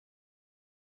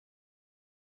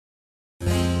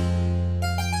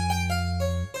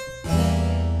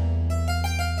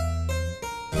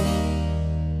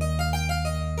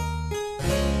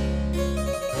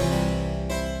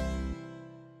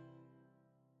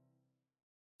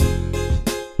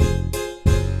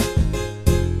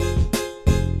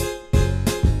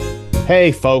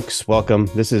Hey, folks, welcome.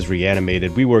 This is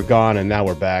Reanimated. We were gone and now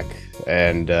we're back.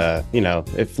 And,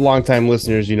 if longtime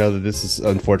listeners, you know that this is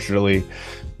unfortunately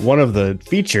one of the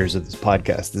features of this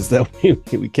podcast is that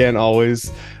we can't always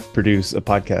produce a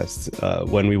podcast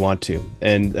when we want to.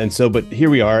 But here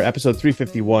we are, episode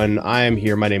 351. I am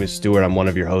here. My name is Stuart. I'm one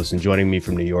of your hosts. And joining me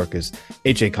from New York is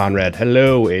H.A. Conrad.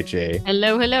 Hello, H.A.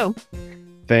 Hello, hello.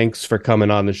 Thanks for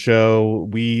coming on the show.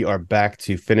 We are back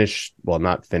to finish, well,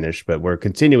 not finish, but we're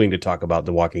continuing to talk about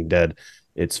The Walking Dead,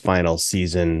 its final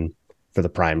season for the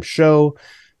Prime show.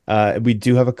 We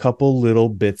do have a couple little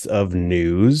bits of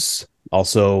news.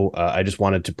 Also, I just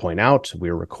wanted to point out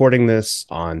we're recording this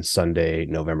on Sunday,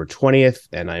 November 20th,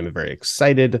 and I'm very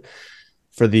excited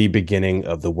for the beginning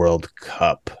of the World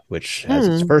Cup, which has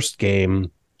its first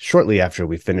game shortly after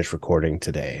we finish recording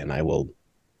today, and I will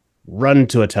run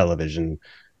to a television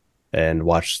and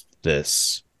watch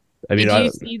this. Did you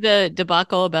see the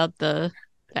debacle about the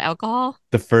alcohol?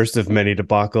 The first of many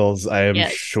debacles, I am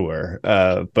Yes. sure.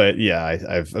 But yeah,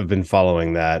 I've been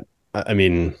following that. I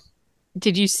mean,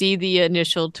 Did you see the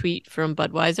initial tweet from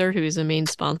Budweiser, who is a main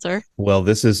sponsor? well,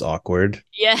 this is awkward.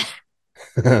 Yeah.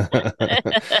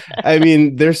 I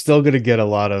mean, they're still going to get a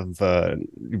lot of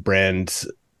brand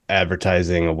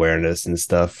advertising awareness and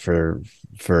stuff for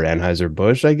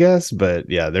Anheuser-Busch, I guess. But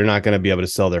yeah, they're not going to be able to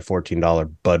sell their $14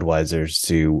 Budweisers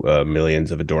to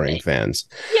millions of adoring fans.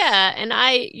 Yeah, and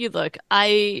I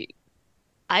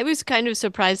was kind of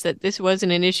surprised that this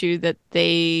wasn't an issue that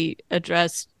they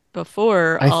addressed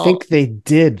before. I think they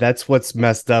did. That's what's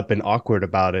messed up and awkward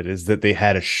about it is that they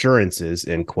had assurances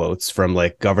in quotes from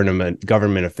like government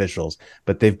officials,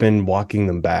 but they've been walking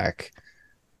them back.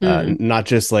 Not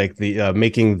just like the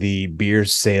making the beer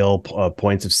sale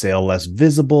points of sale less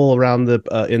visible around the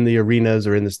in the arenas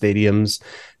or in the stadiums,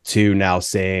 to now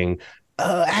saying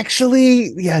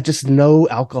actually, yeah, just no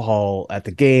alcohol at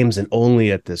the games and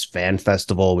only at this fan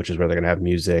festival, which is where they're gonna have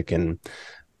music, and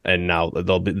now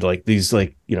they'll be like these,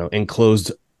 like,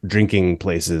 enclosed drinking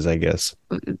places, I guess.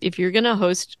 If you're gonna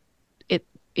host it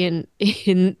in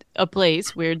a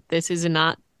place where this is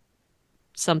not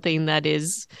something that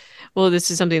is, well,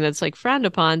 this is something that's like frowned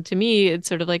upon. To me, it's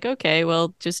sort of like, okay,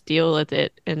 well, just deal with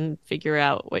it and figure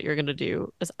out what you're gonna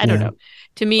do. I don't know.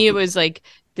 To me, it was like,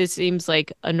 this seems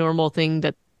like a normal thing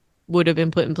that would have been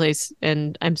put in place,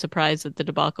 and I'm surprised that the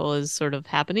debacle is sort of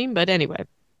happening. But anyway,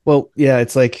 Well, yeah,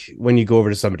 it's like when you go over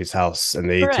to somebody's house and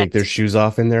they take their correct. shoes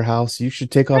off in their house, you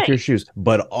should take off your Right. shoes.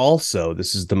 But also,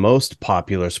 this is the most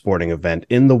popular sporting event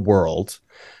in the world.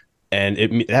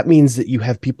 And that means that you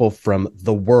have people from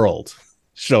the world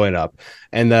showing up.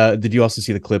 And did you also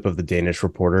see the clip of the Danish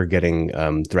reporter getting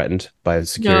threatened by No,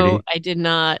 security? I did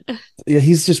not. Yeah,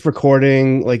 he's just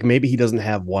recording. Like, maybe he doesn't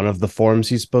have one of the forms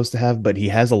he's supposed to have, but he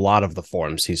has a lot of the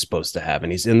forms he's supposed to have,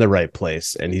 and he's in the right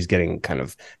place. And he's getting kind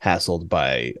of hassled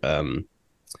by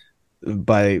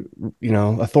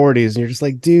authorities. And you're just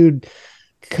like, dude,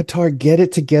 Qatar, get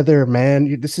it together,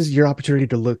 man. This is your opportunity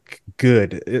to look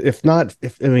good. If not,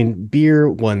 if I mean,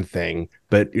 beer, one thing,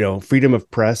 but freedom of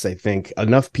press. I think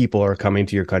enough people are coming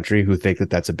to your country who think that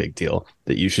that's a big deal,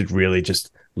 that you should really just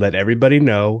let everybody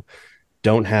know.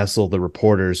 Don't hassle the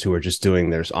reporters who are just doing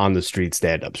their on the street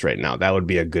stand-ups right now. That would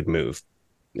be a good move.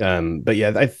 But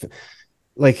yeah,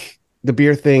 like the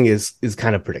beer thing is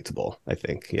kind of predictable. I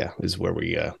think, yeah, is where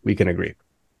we can agree.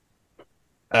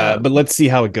 But let's see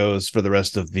how it goes for the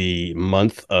rest of the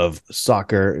month of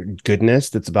soccer goodness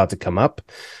that's about to come up.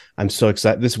 I'm so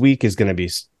excited. This week is going to be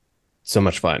so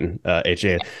much fun.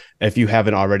 HA, if you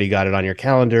haven't already got it on your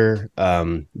calendar,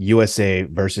 USA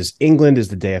versus England is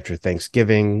the day after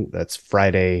Thanksgiving. That's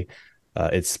Friday.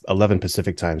 It's 11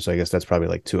 Pacific time, so I guess that's probably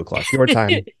like 2 o'clock your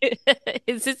time.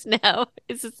 Is this now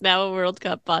a World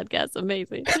Cup podcast?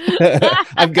 Amazing.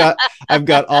 I've got I've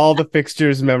got all the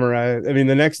fixtures memorized. I mean,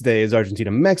 the next day is Argentina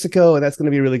Mexico, and that's going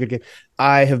to be a really good game.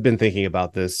 I have been thinking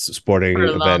about this For sporting a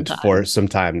long event for time. some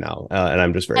time now, and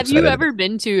I'm just very Have you excited about ever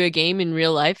been to a game in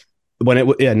real life? it. When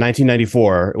yeah,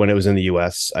 1994, when it was in the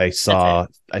U.S., I That's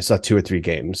it. saw 2 or 3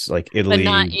 games, like But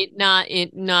not Italy.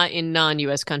 in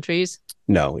non-US countries.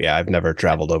 No, yeah, I've never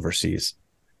traveled overseas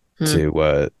Hmm.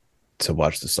 to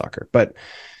watch the soccer, but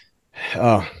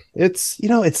oh, it's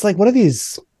like one of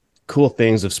these cool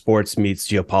things of sports meets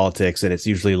geopolitics, and it's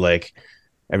usually like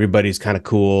everybody's kind of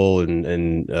cool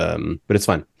and but it's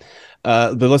fun.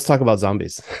 But let's talk about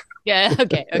zombies. Yeah,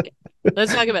 okay, okay.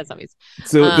 Let's talk about zombies.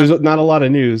 So Um, there's not a lot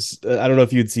of news. I don't know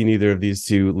if you'd seen either of these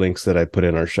two links that I put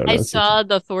in our show I notes. saw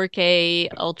the 4K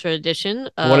Ultra edition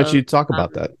Why don't of you talk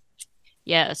about um that?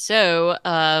 yeah, so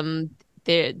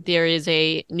there is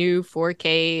a new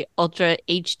 4K Ultra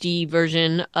HD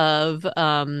version of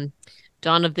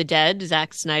Dawn of the Dead,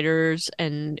 Zack Snyder's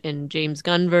and James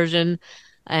Gunn version.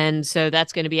 And so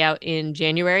that's going to be out in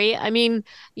January. I mean,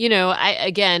 I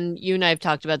again, you and I have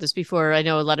talked about this before. I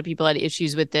know a lot of people had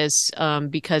issues with this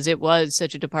because it was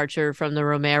such a departure from the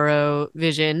Romero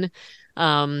vision.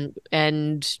 And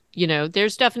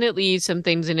there's definitely some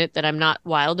things in it that I'm not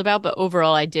wild about, but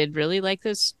overall I did really like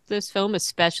this film,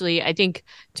 especially I think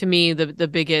to me the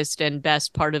biggest and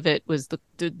best part of it was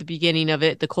the beginning of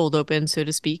it, the cold open, so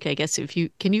to speak. I guess if you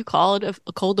can you call it a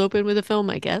cold open with a film,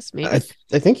 I guess maybe.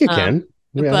 I think you Um can.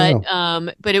 Yeah, I don't but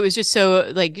know. but it was just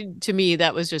so like to me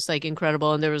that was just like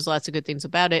incredible and there was lots of good things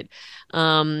about it.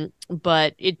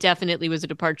 But it definitely was a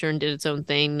departure and did its own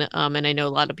thing. And I know a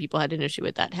lot of people had an issue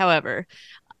with that. However,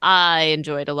 I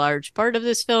enjoyed a large part of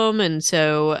this film, and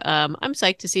so I'm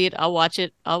psyched to see it. I'll watch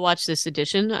it. I'll watch this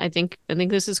edition. I think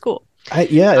this is cool.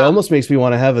 Yeah, it Um, almost makes me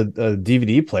want to have a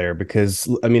DVD player because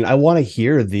I mean, I want to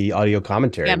hear the audio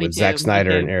commentary yeah, me with Zack too. Me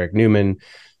Snyder and too. Eric Newman.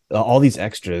 All these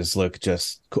extras look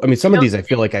just cool. I mean, I some of don't these I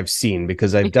feel like I've seen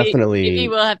because I've maybe definitely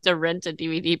we'll have to rent a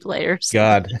DVD player.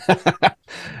 God.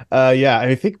 Yeah,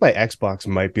 I think my Xbox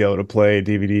might be able to play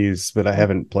DVDs, but I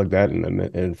haven't plugged that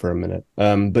in for a minute.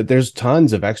 But there's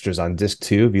tons of extras on disc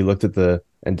two. Have you looked at the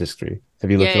and disc three?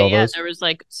 Have you looked Yeah, at all yeah. those? There was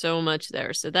like so much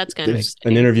there, so that's kind of There's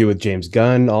an exciting. interview with James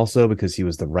Gunn also because he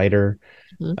was the writer.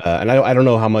 Mhm. And I don't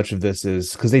know how much of this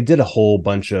is because they did a whole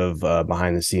bunch of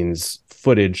behind the scenes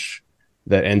footage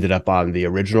that ended up on the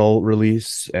original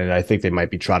release. And I think they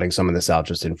might be trotting some of this out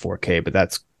just in 4K, but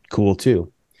that's cool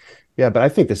too. Yeah, but I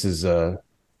think this is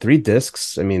three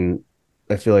discs. I mean,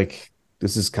 I feel like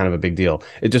this is kind of a big deal.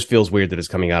 It just feels weird that it's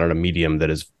coming out on a medium that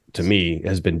is, to me,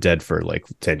 has been dead for like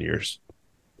 10 years.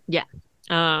 Yeah.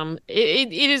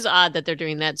 It is odd that they're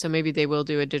doing that, so maybe they will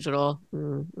do a digital,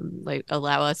 like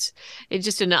allow us. It's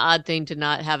just an odd thing to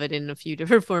not have it in a few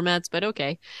different formats, but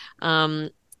okay. Um,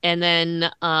 and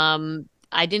then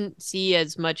I didn't see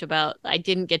as much about. I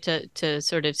didn't get to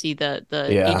sort of see the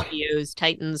Yeah. HBO's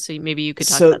Titans, so maybe you could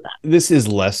talk So about that. this is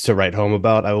less to write home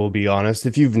about, I will be honest.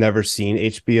 If you've never seen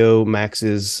HBO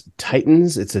Max's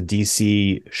Titans, it's a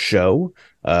DC show,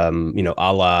 a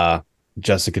la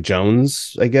Jessica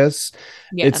Jones, I guess.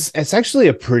 Yeah. It's actually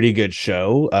a pretty good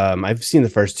show. I've seen the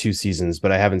first two seasons,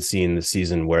 but I haven't seen the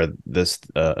season where this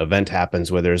event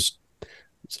happens where there's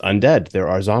undead. There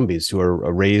are zombies who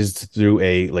are raised through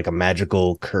a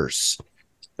magical curse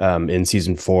in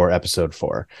season four, episode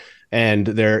four. And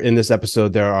there in this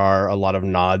episode, there are a lot of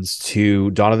nods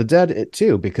to Dawn of the Dead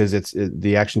too, because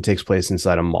the action takes place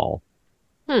inside a mall.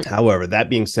 Hmm. However, that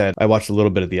being said, I watched a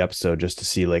little bit of the episode just to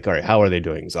see, like, all right, how are they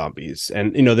doing zombies?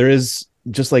 And there is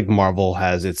just like Marvel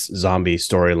has its zombie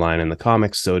storyline in the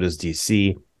comics, so does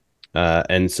DC.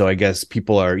 And so I guess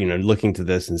people are, looking to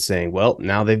this and saying, well,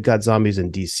 now they've got zombies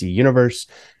in DC universe,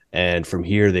 and from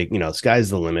here they,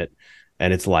 sky's the limit,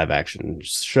 and it's a live action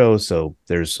show, so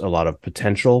there's a lot of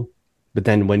potential. But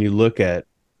then when you look at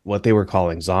what they were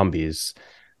calling zombies,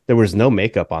 there was no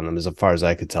makeup on them as far as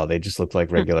I could tell. They just looked like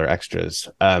Hmm. regular extras.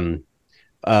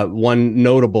 One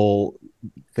notable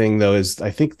thing though is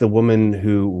I think the woman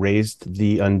who raised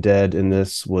the undead in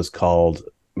this was called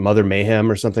Mother Mayhem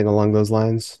or something along those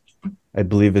lines. I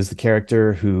believe is the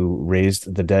character who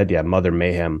raised the dead. Yeah, Mother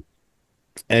Mayhem.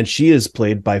 And she is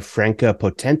played by Franca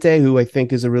Potente, who I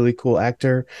think is a really cool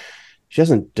actor. She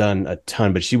hasn't done a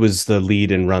ton, but she was the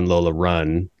lead in Run Lola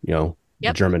Run, the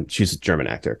Yep. German, she's a German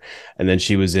actor. And then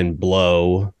she was in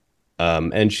Blow,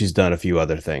 and she's done a few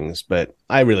other things, but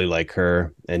I really like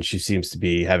her. And she seems to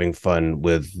be having fun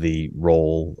with the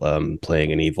role,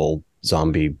 playing an evil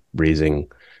zombie raising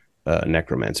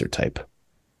necromancer type.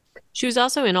 She was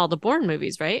also in all the Bourne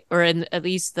movies, right? Or in at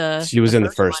least the She was the in the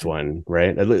first first one, one,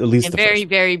 right? At least and the very first.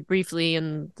 very briefly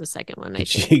in the second one, I Did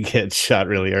think. she get shot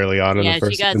really early on in the Yeah, she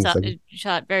first got in the second?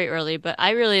 shot very early, but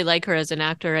I really like her as an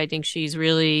actor. I think she's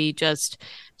really just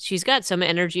she's got some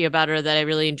energy about her that I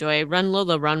really enjoy. Run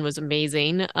Lola Run was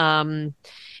amazing.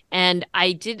 And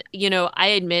I did, I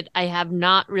admit I have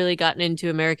not really gotten into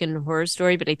American Horror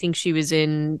Story, but I think she was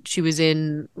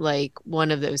in like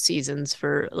one of those seasons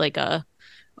for like a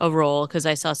role because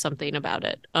I saw something about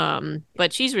it.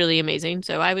 But she's really amazing.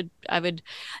 So I would,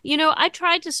 I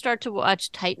tried to start to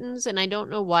watch Titans and I don't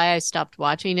know why I stopped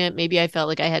watching it. Maybe I felt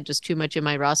like I had just too much in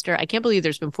my roster. I can't believe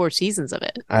there's been 4 seasons of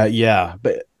it. Yeah,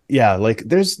 but yeah, like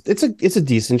it's a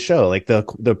decent show. Like the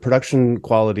production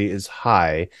quality is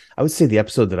high. I would say the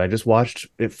episode that I just watched,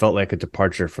 it felt like a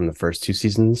departure from the first two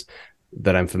seasons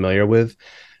that I'm familiar with.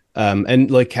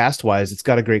 And like cast wise, it's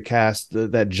got a great cast.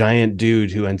 That giant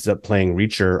dude who ends up playing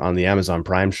Reacher on the Amazon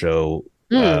Prime show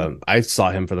Mm. I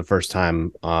saw him for the first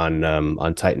time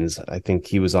on Titans. I think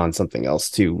he was on something else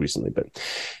too recently, but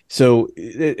so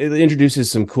it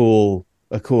introduces a cool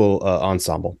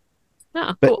ensemble.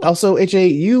 Oh, But cool. also,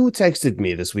 AJ, you texted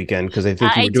me this weekend because I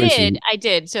think you I were doing did. some. I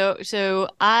did. So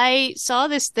I saw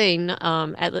this thing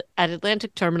at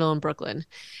Atlantic Terminal in Brooklyn.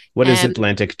 What is And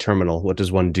Atlantic Terminal? What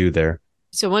does one do there?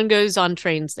 so one goes on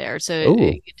trains there. So Oh,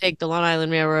 you take the Long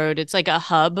Island Railroad. It's like a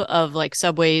hub of like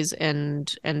subways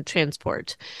and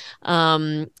transport.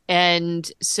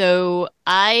 And so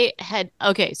I had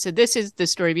okay, so this is the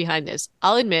story behind this.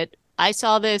 I'll admit I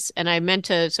saw this and I meant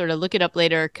to sort of look it up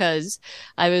later because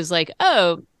I was like,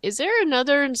 oh, is there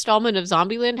another installment of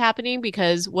Zombieland happening?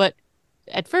 Because what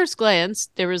at first glance,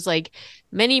 there was like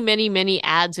many, many, many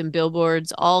ads and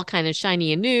billboards, all kind of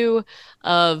shiny and new,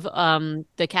 of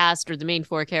the cast or the main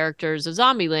four characters of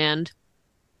Zombieland.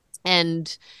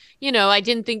 And, I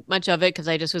didn't think much of it because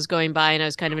I just was going by and I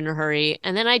was kind of in a hurry.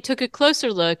 And then I took a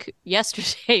closer look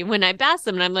yesterday when I passed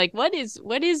them and I'm like, what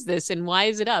is this and why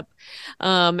is it up?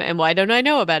 And why don't I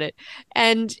know about it?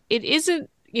 And it isn't,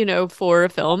 for a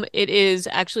film. It is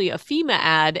actually a FEMA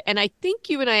ad. And I think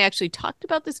you and I actually talked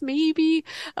about this maybe.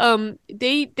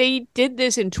 They did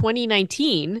this in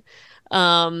 2019.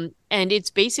 And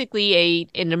it's basically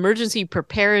an emergency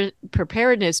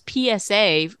preparedness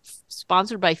PSA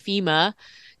sponsored by FEMA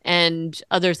and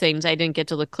other things. I didn't get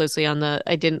to look closely on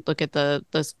I didn't look at the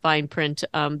fine print,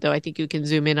 though I think you can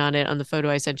zoom in on it on the photo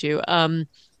I sent you. And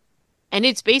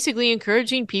it's basically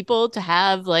encouraging people to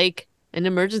have like an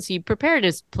emergency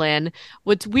preparedness plan.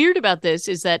 What's weird about this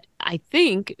is that I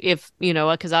think if,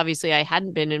 because obviously I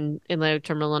hadn't been in Atlantic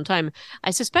Terminal a long time,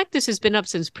 I suspect this has been up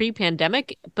since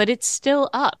pre-pandemic, but it's still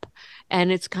up and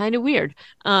it's kind of weird.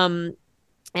 And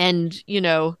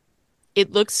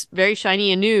it looks very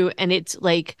shiny and new and it's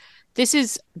like this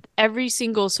is every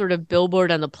single sort of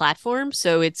billboard on the platform,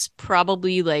 so it's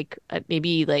probably like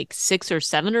maybe like 6 or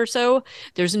 7 or so.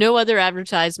 There's no other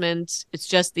advertisements, it's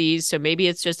just these, so maybe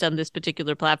it's just on this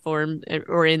particular platform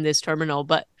or in this terminal.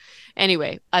 But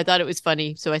anyway, I thought it was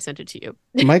funny, so I sent it to you.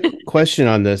 my question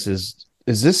on this is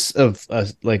this of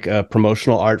like a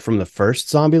promotional art from the first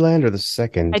Zombieland or the I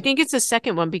second? think it's the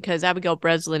second one because Abigail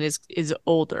Breslin is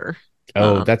older.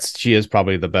 Oh, that's she is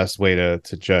probably the best way to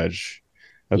judge.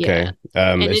 Yeah. Okay.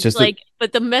 And It's it's just that like,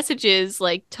 but the message is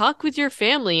like, talk with your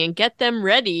family and get them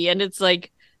ready. And it's like,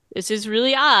 this is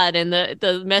really odd. And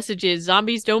the message is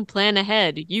zombies don't plan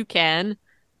ahead. You can.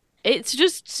 It's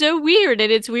just so weird.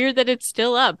 And it's weird that it's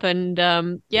still up. And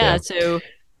yeah, yeah. so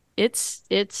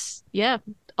it's yeah,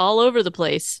 all over the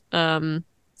place.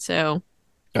 So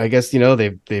I guess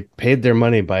they paid their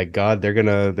money. By God, they're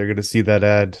gonna see that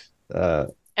ad uh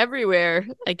everywhere,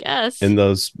 I guess. in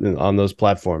those on those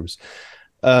platforms.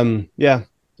 Yeah.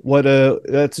 What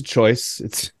that's a choice.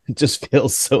 It just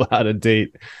feels so out of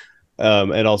date.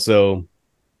 And also,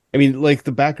 I mean, like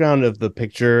the background of the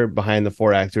picture behind the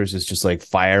four actors is just like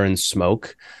fire and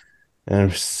smoke.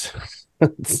 And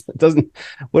it doesn't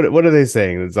what are they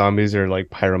saying? The zombies are like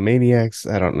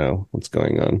pyromaniacs? I don't know what's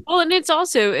going on. Well, and it's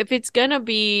also if it's gonna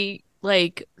be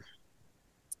like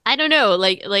I don't know,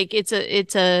 like it's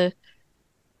a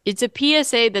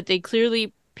PSA that they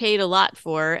clearly paid a lot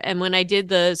for. And when I did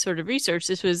the sort of research,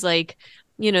 this was like,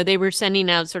 they were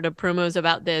sending out sort of promos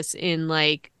about this in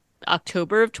like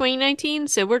October of 2019.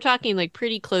 So we're talking like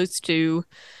pretty close to,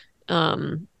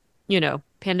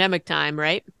 pandemic time,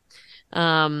 right?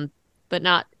 But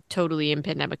not totally in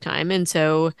pandemic time. And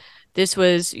so this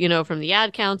was, from the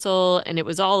ad council and it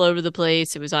was all over the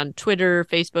place. It was on Twitter,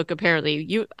 Facebook.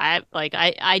 Apparently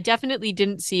I definitely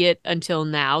didn't see it until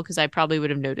now because I probably would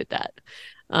have noted that.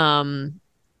 Um,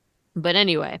 but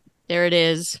anyway, there it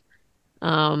is.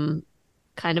 Um,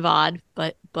 Kind of odd,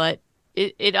 but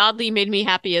it oddly made me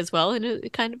happy as well in a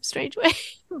kind of strange way.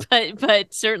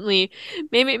 But certainly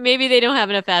maybe they don't have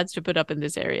enough ads to put up in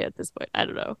this area at this point. I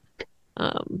don't know.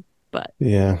 But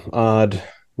Yeah, odd,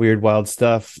 weird, wild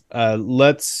stuff.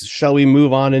 Shall we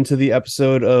move on into the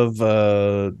episode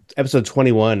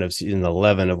 21 of season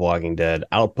 11 of Walking Dead,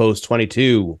 Outpost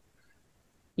 22,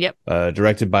 yep.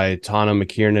 directed by Tana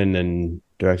McKiernan and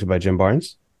directed by Jim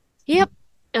Barnes. Yep.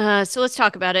 So let's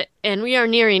talk about it. And we are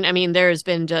nearing, I mean, there has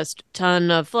been just a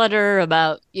ton of flutter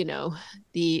about,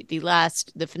 the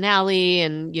finale.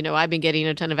 And, I've been getting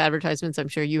a ton of advertisements. I'm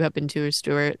sure you have been too,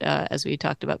 Stuart, as we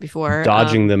talked about before.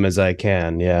 Dodging them as I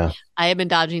can, yeah. I have been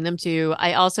dodging them too.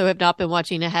 I also have not been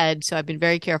watching ahead, so I've been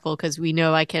very careful because we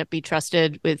know I can't be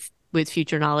trusted with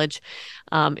future knowledge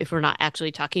if we're not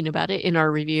actually talking about it in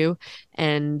our review.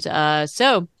 And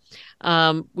so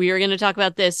We are going to talk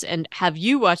about this. And have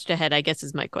you watched ahead? I guess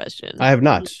is my question. I have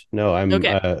not. No, I'm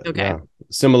Okay. Okay. no.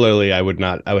 Similarly, I would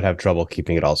not. I would have trouble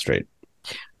keeping it all straight.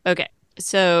 Okay.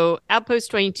 So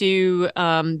Outpost 22,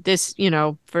 this,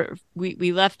 for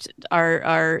we left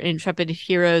our intrepid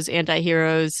heroes,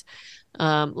 anti-heroes,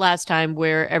 last time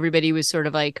where everybody was sort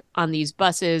of like on these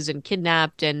buses and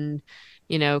kidnapped, and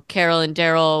Carol and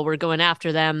Daryl were going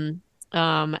after them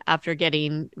after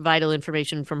getting vital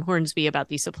information from Hornsby about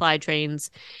these supply trains.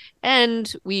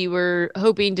 And we were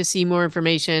hoping to see more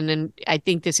information, and I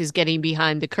think this is getting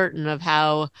behind the curtain of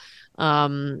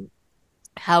um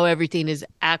how everything is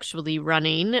actually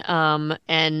running,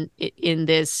 and in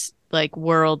this like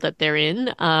world that they're in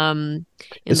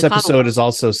This the episode Commonwealth. is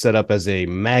also set up as a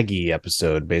Maggie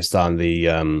episode based on the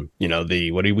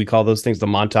the what do we call those things? The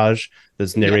montage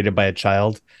that's Yeah. narrated by a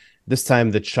child. This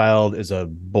time the child is a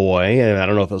boy, and I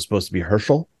don't know if it was supposed to be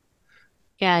Herschel,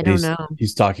 Yeah, I but don't know.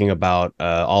 he's talking about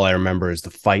all I remember is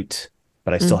the fight,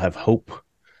 but I still Mm, have hope.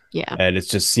 yeah. And it's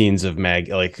just scenes of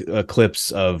Maggie, like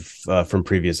clips of from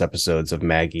previous episodes of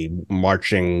Maggie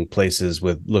marching places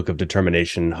with look of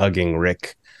determination, hugging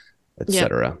Rick, Yep.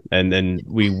 etc. And then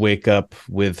we wake up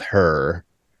with her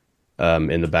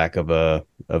in the back of a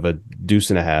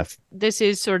deuce and a half. This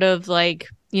is sort of like,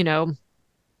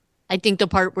 I think the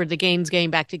part where the gang's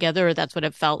getting back together, that's what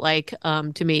it felt like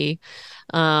to me.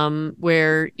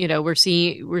 Where, we're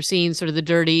seeing sort of the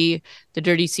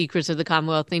dirty secrets of the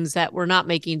Commonwealth, things that were not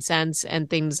making sense, and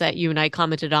things that you and I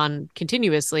commented on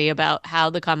continuously about how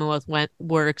the Commonwealth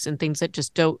works, and things that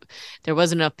just don't. There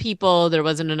wasn't enough people, there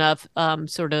wasn't enough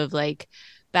sort of like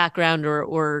background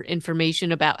or information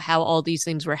about how all these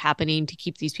things were happening to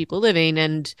keep these people living.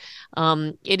 And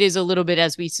it is a little bit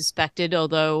as we suspected,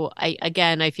 although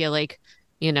I feel like,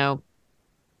 you know,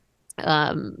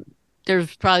 um,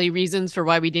 there's probably reasons for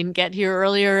why we didn't get here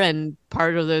earlier, and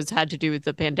part of those had to do with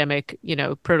the pandemic,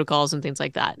 protocols and things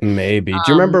like that. Maybe. Do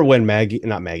you remember when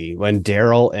not Maggie, when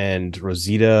Daryl and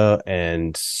Rosita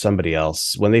and somebody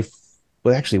else, when they,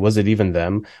 well, actually, was it even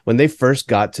them? When they first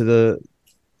got to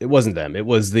it wasn't them. It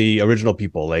was the original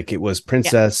people. Like it was Yeah.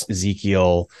 Princess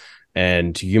Ezekiel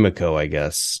and Yumiko, I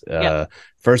guess. Yep.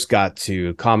 First got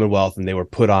to Commonwealth and they were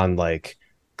put on like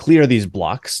clear these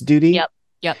blocks duty. Yep.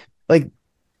 Yep. Like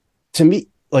to me,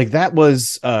 like that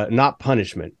was not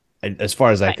punishment as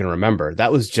far as I Right. can remember.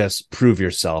 That was just prove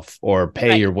yourself or pay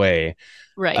Right. your way.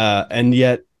 Right. And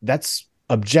yet that's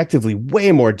objectively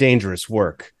way more dangerous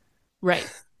work Right.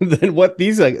 than what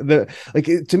these like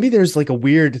to me there's like a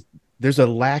weird there's a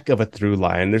lack of a through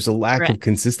line, there's a lack Right. of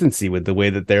consistency with the way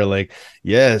that they're like,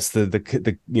 yes, the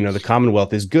the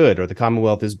Commonwealth is good or the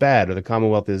Commonwealth is bad or the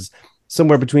Commonwealth is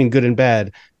somewhere between good and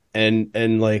bad,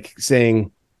 and like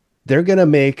saying they're gonna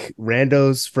make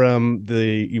randos from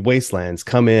the wastelands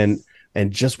come in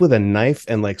and just with a knife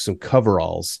and like some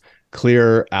coveralls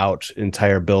clear out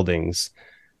entire buildings.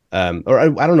 Or I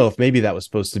don't know if maybe that was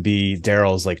supposed to be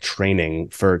Daryl's like training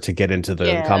for to get into the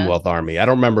Yeah. Commonwealth Army. I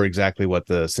don't remember exactly what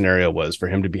the scenario was for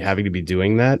him to be having to be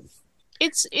doing that.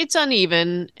 It's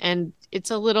uneven, and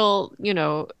it's a little,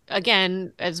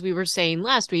 again, as we were saying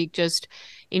last week, just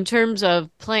in terms of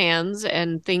plans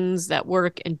and things that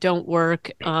work and don't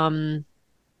work.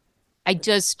 I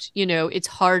just, it's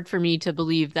hard for me to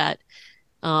believe that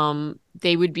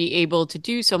they would be able to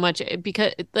do so much,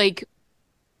 because like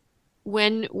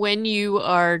when you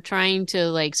are trying to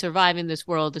like survive in this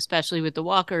world, especially with the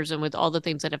walkers and with all the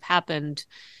things that have happened,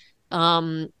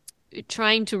 um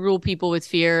trying to rule people with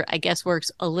fear, I guess,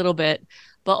 works a little bit,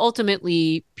 but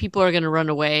ultimately people are going to run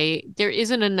away. There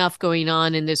isn't enough going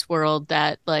on in this world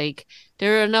that like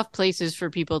there are enough places for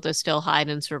people to still hide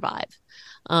and survive.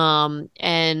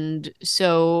 And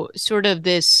so sort of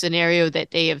this scenario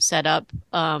that they have set up,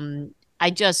 I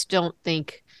just don't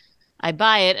think I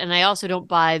buy it. And I also don't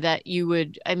buy that you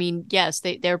would, I mean, yes,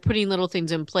 they're putting little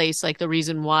things in place, like the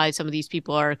reason why some of these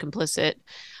people are complicit,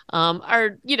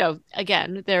 are,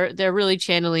 again, they're really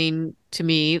channeling to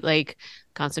me like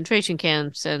concentration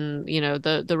camps and,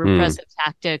 the Hmm. repressive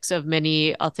tactics of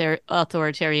many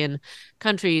authoritarian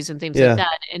countries and things like Yeah.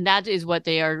 that. And that is what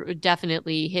they are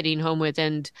definitely hitting home with.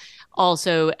 And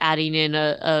also adding in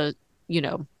you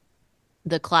know,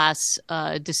 the class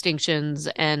distinctions,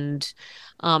 and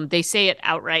they say it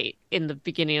outright in the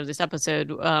beginning of this episode,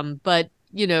 but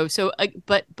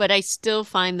but I still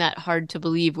find that hard to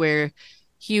believe, where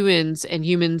humans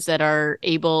that are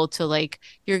able to like,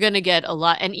 you're going to get a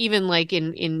lot. And even like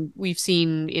in we've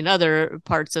seen in other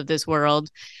parts of this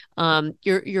world,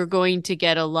 You're going to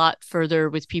get a lot further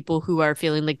with people who are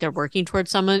feeling like they're working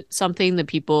towards something than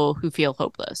people who feel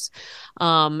hopeless,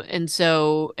 and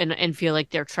so and feel like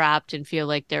they're trapped and feel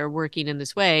like they're working in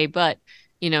this way. But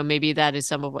maybe that is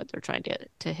some of what they're trying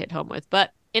to hit home with.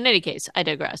 But in any case, I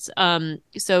digress.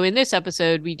 So in this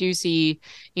episode, we do see,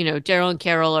 Daryl and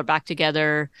Carol are back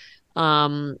together.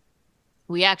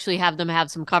 We actually have them have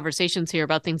some conversations here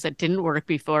about things that didn't work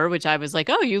before, which I was like,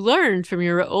 oh, you learned from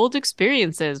your old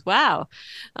experiences. Wow.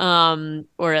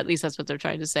 Or at least that's what they're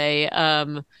trying to say.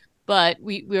 But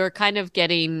we were kind of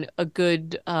getting a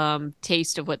good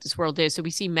taste of what this world is. So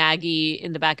we see Maggie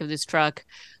in the back of this truck.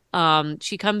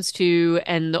 She comes to,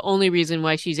 and the only reason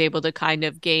why she's able to kind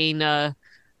of gain a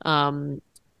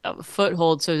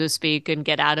foothold, so to speak, and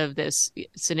get out of this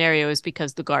scenario is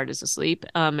because the guard is asleep.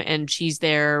 And she's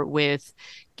there with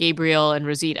Gabriel and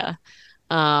Rosita.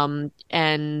 And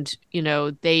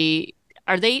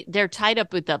they're tied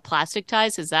up with the plastic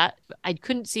ties. Is that, I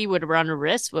couldn't see what around her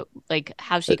wrist, like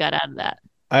how she got out of that.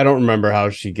 I don't remember how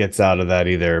she gets out of that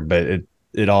either, but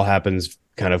it all happens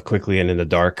kind of quickly and in the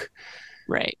dark.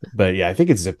 Right. But yeah, I think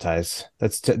it's zip ties.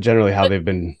 That's generally how they've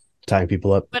been tying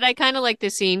people up. But I kind of like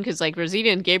this scene because like Rosita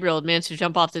and Gabriel had managed to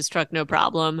jump off this truck no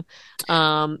problem. They're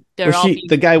Well, all being,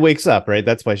 the guy wakes up, right?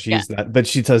 That's why yeah, she's not, but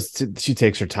she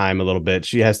takes her time a little bit.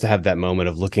 She has to have that moment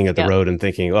of looking at the yeah, road and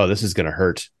thinking, "Oh, this is going to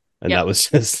hurt." And yep. that was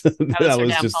just That was that her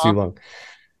was just too downfall.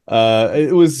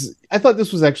 long. I thought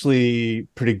this was actually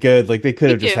pretty good. Like they could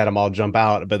Me have just too. had them all jump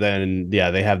out, but then yeah,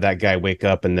 they have that guy wake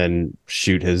up and then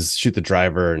shoot the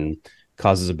driver and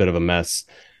causes a bit of a mess.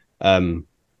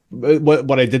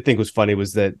 What I did think was funny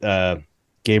was that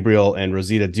Gabriel and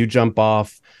Rosita do jump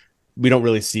off. We don't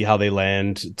really see how they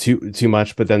land too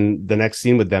much, but then the next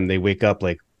scene with them, they wake up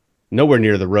like nowhere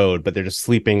near the road, but they're just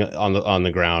sleeping on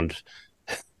the ground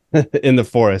in the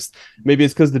forest. Maybe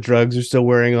it's because the drugs are still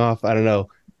wearing off. I don't know,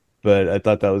 but I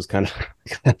thought that was kind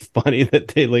of funny that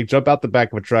they like jump out the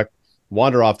back of a truck,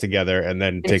 wander off together, and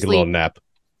then And take a little sleep. nap.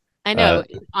 I Uh, know,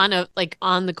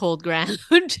 on the cold ground,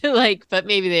 like, but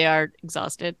maybe they are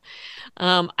exhausted.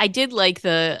 I did like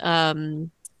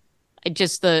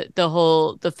just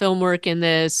the film work in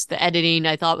this, the editing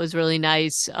I thought was really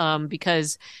nice.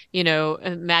 Because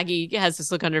Maggie has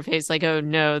this look on her face like, oh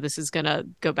no, this is gonna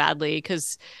go badly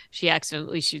because she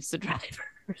accidentally shoots the driver.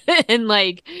 And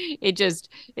like it just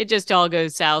all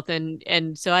goes south,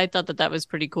 and so I thought that was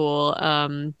pretty cool.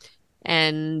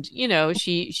 And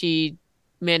she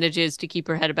manages to keep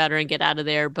her head about her and get out of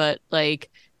there, but like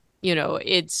there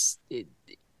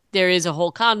is a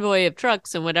whole convoy of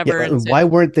trucks and yeah, whatever, and so why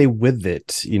weren't they with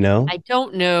it? You know, I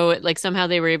don't know, like somehow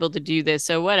they were able to do this,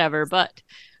 so whatever. But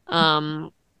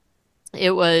um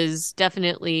it was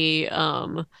definitely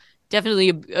a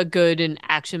good and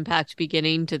action-packed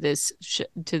beginning to this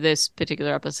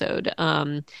particular episode.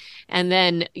 And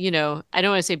then I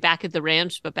don't want to say back at the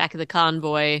ranch, but back at the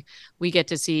convoy, we get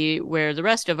to see where the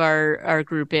rest of our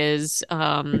group is,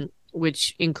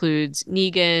 which includes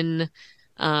Negan,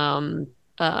 um,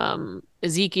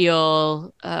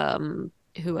 Ezekiel,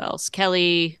 who else?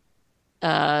 Kelly,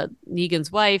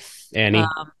 Negan's wife, Annie.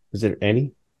 Is it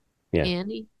Annie? Yeah,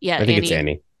 Annie. Yeah, I think it's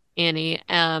Annie. Annie.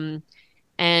 Annie.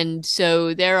 And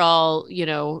so they're all,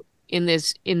 in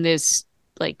this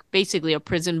like basically a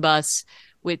prison bus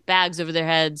with bags over their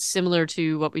heads, similar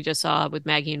to what we just saw with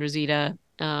Maggie and Rosita,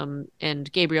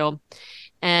 and Gabriel.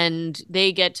 And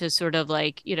they get to sort of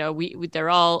like, they're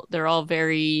all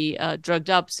very drugged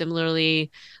up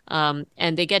similarly. And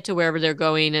they get to wherever they're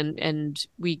going, and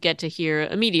we get to hear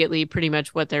immediately pretty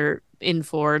much what they're in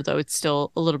for, though it's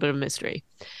still a little bit of a mystery.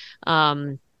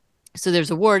 Um, so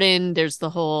there's a warden, there's the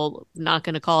whole not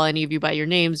going to call any of you by your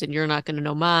names and you're not going to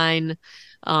know mine.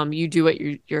 You do what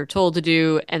you're told to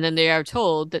do, and then they are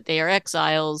told that they are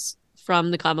exiles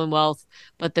from the Commonwealth,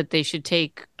 but that they should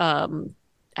take I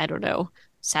don't know,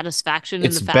 satisfaction in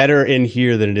It's the fact. better in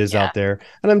here than it is Yeah. out there.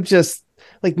 And I'm just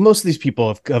like, most of these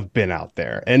people have been out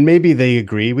there and maybe they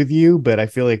agree with you, but I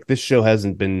feel like this show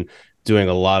hasn't been doing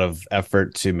a lot of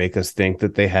effort to make us think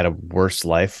that they had a worse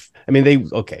life. I mean,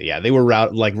 okay, yeah, they were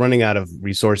like running out of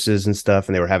resources and stuff,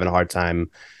 and they were having a hard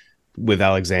time with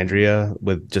Alexandria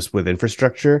with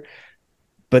infrastructure,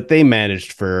 but they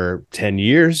managed for 10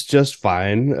 years just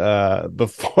fine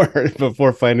before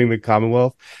before finding the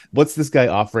Commonwealth. What's this guy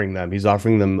offering them? He's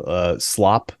offering them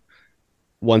slop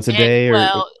once a And day or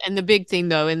well, and the big thing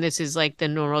though, and this is like the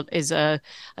normal, is a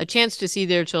chance to see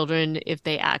their children if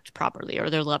they act properly, or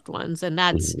their loved ones. And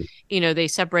that's, Mhm. they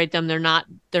separate them.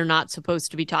 They're not supposed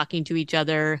to be talking to each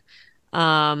other.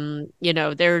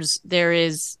 There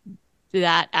is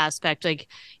that aspect, like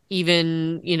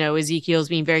even, Ezekiel's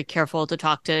being very careful to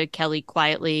talk to Kelly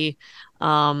quietly.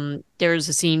 There's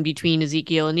a scene between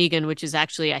Ezekiel and Negan, which is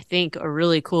actually, I think, a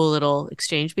really cool little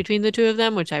exchange between the two of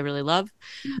them, which I really love.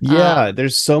 Uh, Yeah,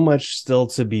 there's so much still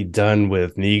to be done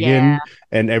with yeah. Negan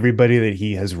and everybody that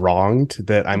he has wronged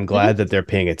that I'm Mhm. glad that they're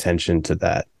paying attention to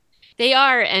that. They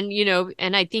are, and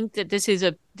and I think that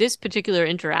this particular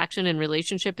interaction and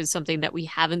relationship is something that we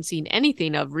haven't seen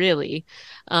anything of really,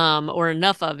 or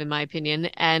enough of, in my opinion.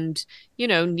 And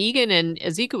Negan and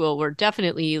Ezekiel were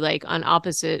definitely like on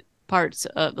opposite parts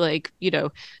of like,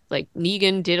 like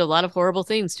Negan did a lot of horrible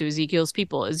things to Ezekiel's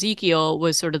people. Ezekiel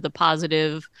was sort of the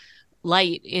positive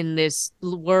light in this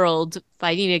world,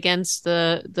 fighting against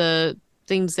the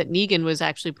things that Negan was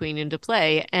actually putting into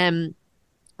play. And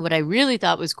what I really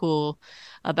thought was cool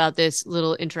about this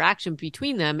little interaction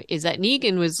between them is that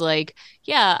Negan was like,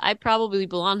 yeah, I probably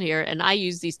belong here and I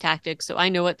use these tactics, so I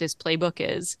know what this playbook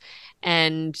is.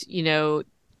 And,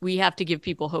 we have to give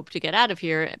people hope to get out of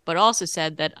here, but also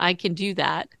said that I can do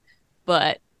that,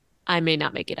 but I may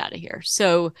not make it out of here.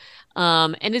 So,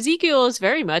 and Ezekiel is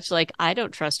very much like, I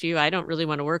don't trust you. I don't really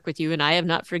want to work with you, and I have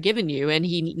not forgiven you. And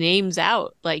he names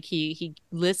out, like he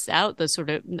lists out the sort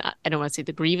of, I don't want to say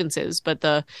the grievances, but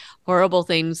the horrible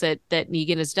things that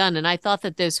Negan has done. And I thought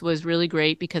that this was really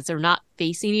great because they're not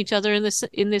facing each other in this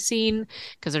scene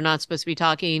because they're not supposed to be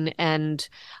talking. And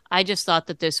I just thought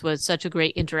that this was such a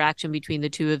great interaction between the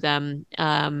two of them.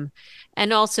 And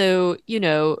also,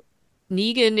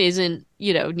 Negan isn't,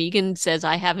 Negan says,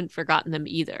 I haven't forgotten them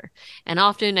either. And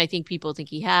often I think people think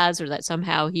he has, or that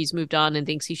somehow he's moved on and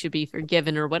thinks he should be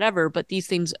forgiven or whatever. But these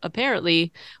things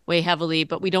apparently weigh heavily,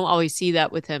 but we don't always see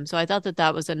that with him. So I thought that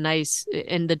that was a nice,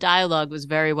 and the dialogue was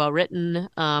very well written.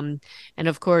 And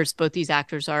of course, both these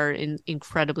actors are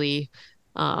incredibly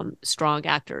strong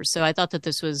actors. So I thought that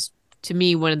this was, to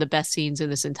me, one of the best scenes in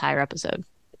this entire episode.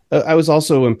 I was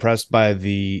also impressed by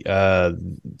the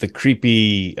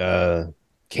creepy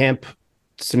camp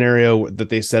scenario that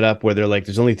they set up where they're like,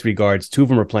 there's only three guards, two of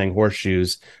them are playing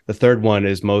horseshoes. The third one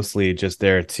is mostly just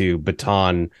there to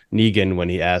baton Negan when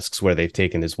he asks where they've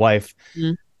taken his wife.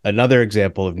 Mm. Another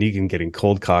example of Negan getting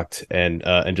cold cocked and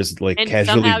just like And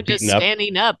casually somehow just beaten up.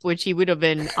 standing up, which he would have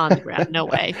been on the ground. No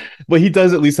way. But he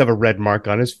does at least have a red mark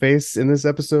on his face in this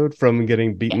episode from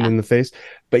getting beaten Yeah. in the face.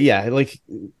 But yeah, like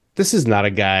this is not a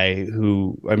guy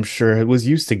who I'm sure was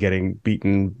used to getting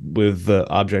beaten with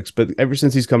objects, but ever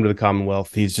since he's come to the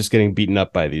Commonwealth, he's just getting beaten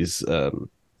up by these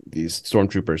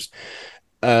stormtroopers.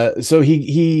 So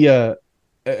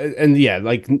and yeah,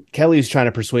 like Kelly's trying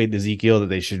to persuade Ezekiel that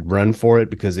they should run for it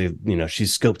because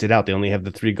she's scoped it out. They only have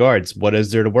the three guards. What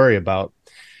is there to worry about?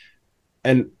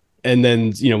 And and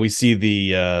then we see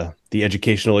the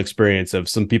educational experience of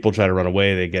some people try to run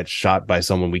away, they get shot by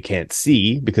someone we can't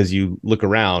see because you look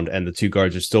around and the two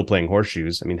guards are still playing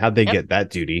horseshoes. I mean, how'd they Yep. get that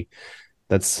duty?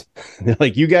 That's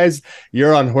like, you guys,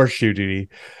 you're on horseshoe duty.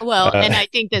 Well, uh and I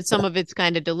think that some of it's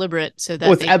kind of deliberate so oh,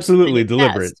 that it's they can kind absolutely of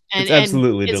deliberate. test. It's And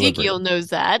absolutely deliberate. Ezekiel knows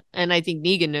that, and I think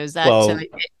Negan knows that. So Well,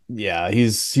 yeah,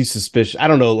 he's suspicious. I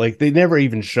don't know, like they never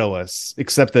even show us,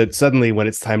 except that suddenly when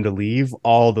it's time to leave,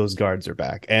 all those guards are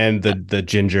back, and the yep, the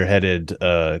ginger-headed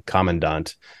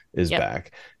commandant is yep,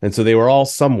 back, and so they were all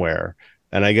somewhere.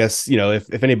 And I guess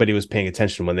if anybody was paying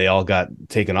attention when they all got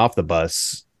taken off the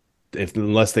bus, if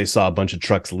unless they saw a bunch of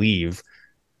trucks leave,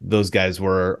 those guys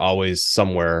were always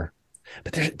somewhere.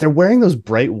 But they're wearing those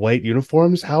bright white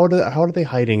uniforms. How are they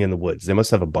hiding in the woods? They must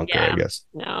have a bunker, I yeah. guess.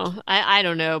 No, I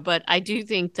don't know, but I do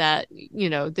think that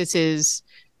this is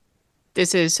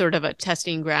sort of a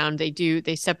testing ground.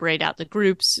 They separate out the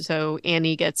groups, so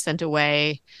Annie gets sent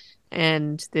away,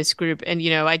 and this group, and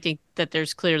I think that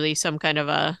there's clearly some kind of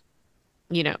a,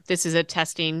 this is a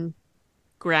testing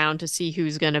ground to see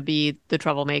who's going to be the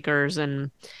troublemakers,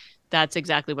 and that's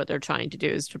exactly what they're trying to do,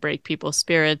 is to break people's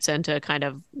spirits and to kind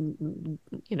of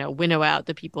winnow out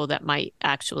the people that might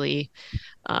actually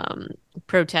um,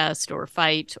 protest or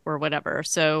fight or whatever.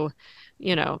 So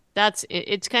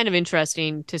it's kind of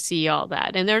interesting to see all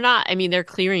that. And they're not, I mean, they're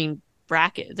clearing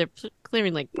they're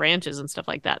clearing like branches and stuff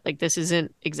like that. Like this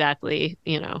isn't exactly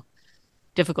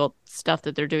difficult stuff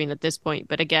that they're doing at this point,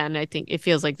 but again, I think it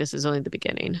feels like this is only the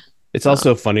beginning. It's uh,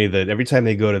 also funny that every time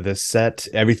they go to this set,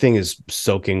 everything is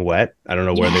soaking wet. I don't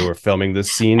know where they yeah. were filming this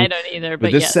I scene, don't either, but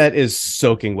but this yes, set is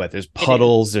soaking wet. There's it is.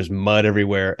 puddles, there's mud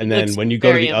everywhere. And It then looks when you go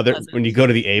to very the other, when unpleasant. you go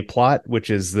to the A plot, which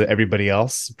is everybody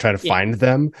else trying to Yeah. find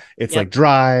them, it's Yep. like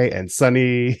dry and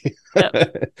sunny.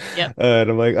 Yep. Yep. And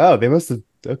I'm like, oh, they must have.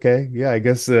 Okay, yeah, I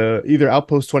guess either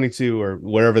Outpost 22 or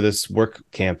wherever this work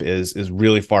camp is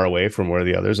really far away from where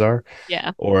the others are,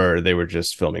 Yeah. or they were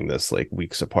just filming this like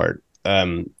weeks apart.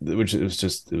 which it was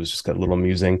just got a little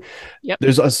amusing. Yep.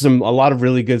 There's a lot of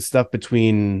really good stuff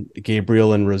between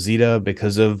Gabriel and Rosita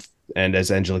because of, and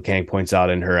as Angela Kang points out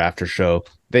in her after show,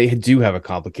 they do have a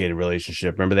complicated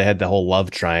relationship. Remember, they had the whole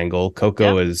love triangle.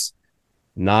 Coco Yep. is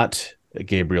not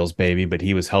Gabriel's baby, but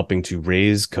he was helping to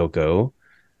raise Coco.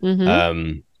 Mm-hmm.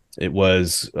 Um, it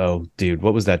was, oh dude,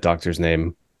 what was that doctor's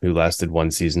name who lasted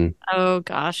one season? Oh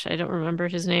gosh, I don't remember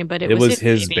his name, but it It was was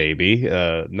his his baby.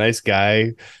 baby. Nice guy,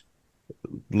 a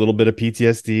little bit of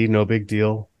PTSD, no big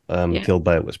deal. Yeah. Killed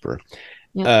by a whisperer.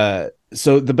 Yep.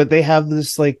 But they have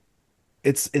this like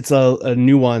it's a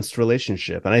nuanced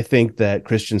relationship, and I think that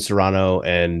Christian Serrano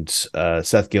and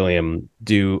Seth Gilliam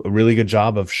do a really good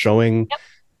job of showing Yep.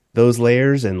 those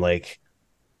layers, and like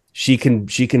she can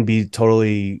be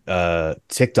totally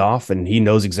ticked off, and he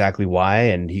knows exactly why,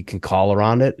 and he can call her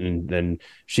on it, and then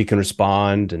she can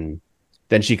respond, and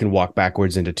then she can walk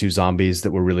backwards into two zombies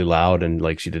that were really loud, and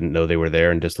like she didn't know they were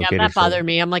there and Yeah, dislocate her that shoulder. bothered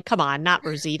me. I'm like, come on, not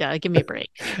Rosita. Give me a break.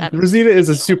 That was Rosita is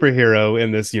a ridiculous. superhero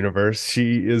in this universe.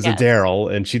 She is a Yes.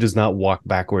 Daryl, and she does not walk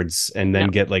backwards and then No.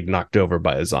 get like knocked over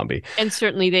by a zombie. And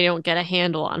certainly they don't get a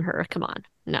handle on her. Come on.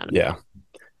 No, no, no. Yeah.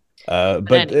 But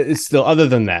But anyway, it's still, other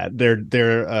than that,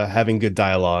 they're having good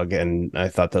dialogue, and I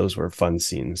thought those were fun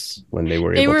scenes when they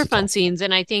were they able were to fun talk. scenes.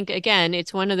 And I think, again,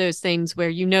 it's one of those things where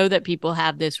you know that people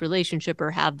have this relationship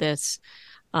or have this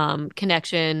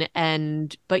connection,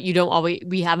 and but you don't always,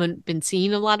 we haven't been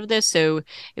seeing a lot of this. So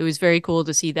it was very cool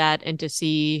to see that and to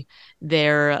see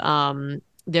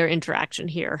their interaction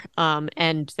here,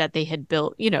 and that they had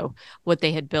built, what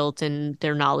they had built and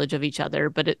their knowledge of each other.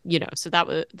 But so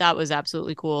that was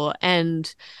absolutely cool.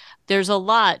 And there's a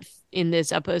lot in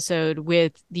this episode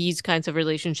with these kinds of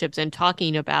relationships and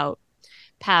talking about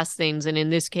past things. And in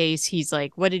this case, he's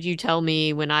like, what did you tell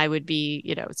me when I would be,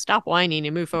 stop whining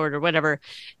and move forward or whatever.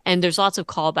 And there's lots of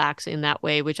callbacks in that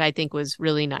way, which I think was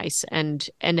really nice and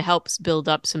helps build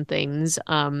up some things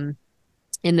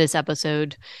in this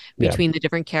episode Yeah. between the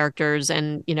different characters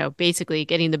and, basically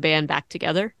getting the band back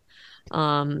together.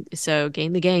 So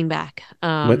gain the gang back.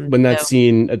 When that So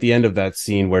scene at the end of that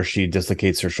scene where she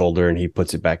dislocates her shoulder and he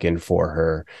puts it back in for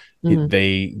her, mhm.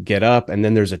 they get up, and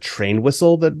then there's a train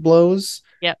whistle that blows,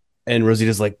 Yep. and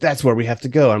Rosita's like, "That's where we have to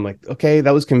go." I'm like, "Okay,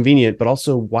 that was convenient, but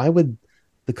also, why would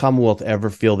the Commonwealth ever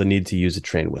feel the need to use a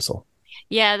train whistle?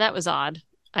 Yeah, that was odd.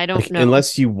 I don't Like, know.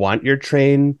 unless you want your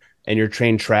train and your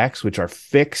train tracks, which are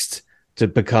fixed, to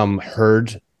become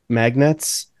herd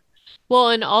magnets." Well,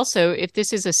 and also, if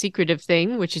this is a secretive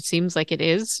thing, which it seems like it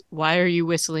is, why are you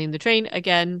whistling the train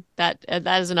again? That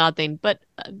is an odd thing, but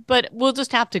we'll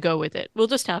just have to go with it. We'll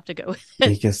just have to go with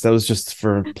I it. guess that was just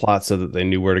for plot, so that they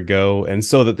knew where to go and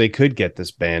so that they could get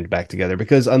this band back together.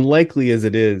 Because unlikely as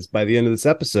it is, by the end of this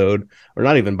episode, or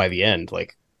not even by the end,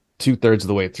 like 2/3 of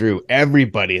the way through,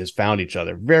 everybody has found each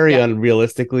other very Yeah,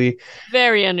 unrealistically.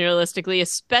 very unrealistically,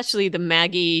 especially the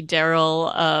Maggie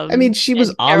Daryl I mean, she was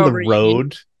and on the Carol reunion.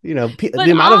 road. The But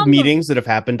amount of on the, meetings that have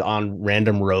happened on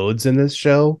random roads in this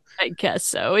show. I guess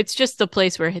so. It's just the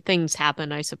place where things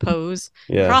happen, I suppose.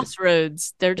 Yeah,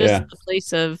 Crossroads, they're just yeah, the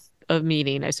place of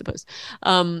meeting, I suppose.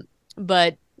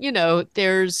 But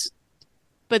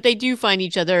but they do find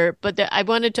each other. But I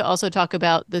wanted to also talk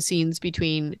about the scenes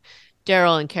between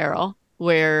Daryl and Carol,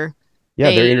 where yeah.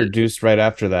 They're they, introduced right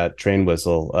after that train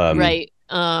whistle. right,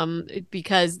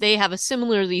 because they have a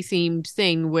similarly themed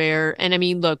thing where, and I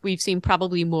mean, look, we've seen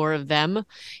probably more of them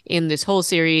in this whole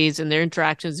series and their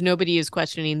interactions. Nobody is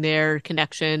questioning their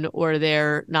connection or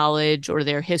their knowledge or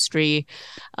their history.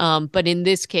 But in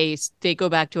this case, they go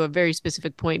back to a very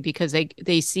specific point because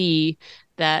they see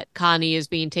that Connie is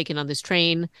being taken on this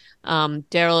train.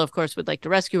 Daryl, of course, would like to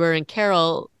rescue her, and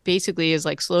Carol basically is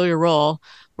like, slow your roll.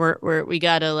 We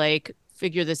gotta like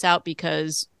figure this out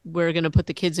because we're gonna put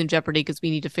the kids in jeopardy because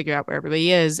we need to figure out where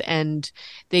everybody is. And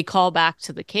they call back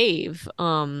to the cave,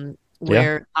 yeah,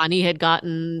 where Connie had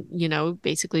gotten,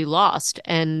 basically lost.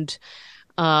 And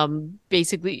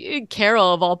basically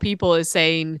Carol of all people is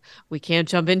saying, we can't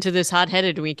jump into this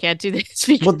hot-headed, we can't do this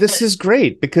well, because, this is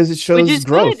great because it which shows is good,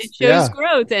 growth. it shows Yeah,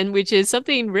 growth, and which is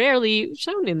something rarely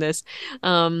shown in this.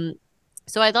 um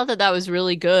so I thought that was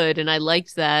really good, and I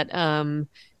liked that.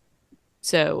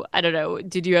 So I don't know,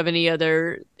 did you have any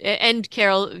other, and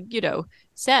Carol,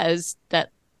 says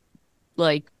that,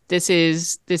 like, this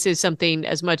is something,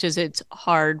 as much as it's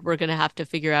hard, we're going to have to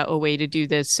figure out a way to do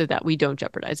this so that we don't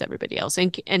jeopardize everybody else.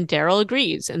 And Daryl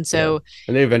agrees. And yeah. so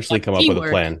And they eventually come up with a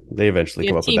teamwork. plan. They eventually We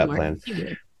come have up with that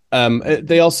teamwork. plan. Teamwork.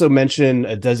 They also mention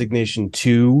a designation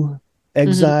 2 Mm-hmm.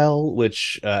 exile,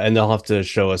 which and they'll have to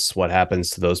show us what happens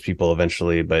to those people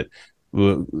eventually. But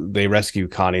they rescue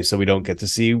Connie, so we don't get to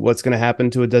see what's going to happen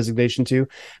to a Designation Two.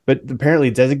 But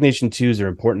apparently, Designation Twos are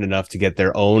important enough to get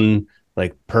their own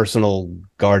like personal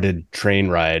guarded train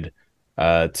ride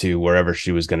to wherever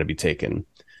she was going to be taken.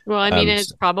 Well, I mean, it's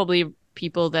So, probably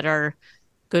people that are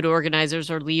good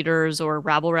organizers or leaders or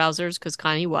rabble rousers because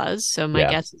Connie was. So my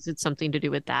yeah. guess is it's something to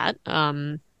do with that.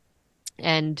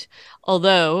 And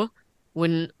although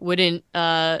wouldn't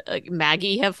like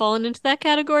Maggie have fallen into that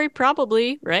category?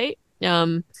 Probably, right?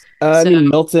 I So mean,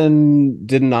 Milton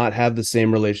did not have the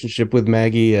same relationship with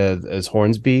Maggie as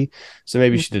Hornsby, so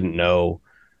maybe she didn't know.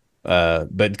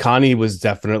 But Connie was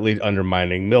definitely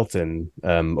undermining Milton,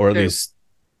 or at true. least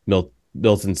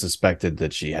Milton suspected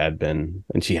that she had been,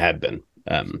 and she had been.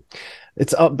 But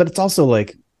it's also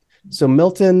like, so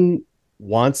Milton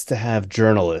wants to have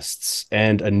journalists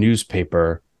and a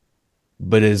newspaper,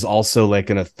 but is also like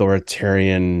an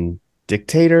authoritarian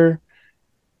dictator.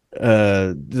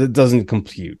 That doesn't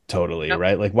compute totally, Nope.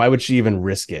 right? Like, why would she even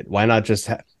risk it? Why not just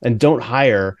and don't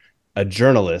hire a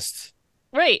journalist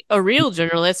Right. A who, real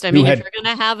journalist. I who mean, if had, you're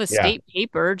going to have a yeah, state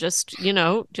paper, just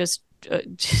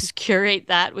curate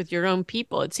that with your own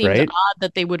people. It seems right, odd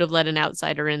that they would have let an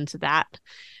outsider into that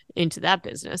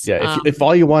business. yeah. If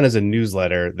all you want is a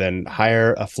newsletter, then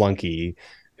hire a flunky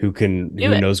Do who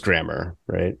it. knows grammar,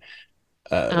 right?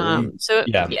 So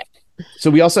Yeah. yeah.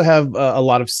 So we also have a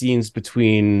lot of scenes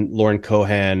between Lauren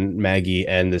Cohan, Maggie,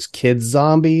 and this kid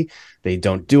zombie. They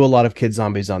don't do a lot of kid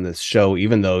zombies on this show,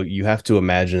 even though you have to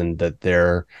imagine that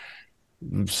they're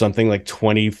something like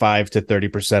 25 to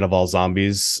 30% of all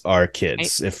zombies are Right.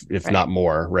 kids, if Right. not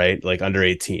more, right? Like under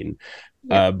 18.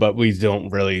 Yep. But we don't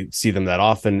really see them that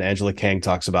often. Angela Kang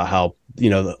talks about how,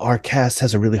 our cast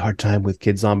has a really hard time with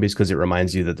kid zombies because it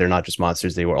reminds you that they're not just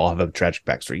monsters, they will all have a tragic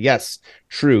backstory. Yes,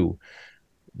 true.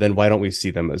 Then why don't we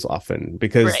see them as often?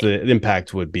 Because Right. the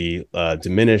impact would be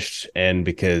diminished, and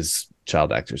because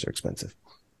child actors are expensive.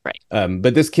 Right.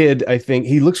 But this kid, I think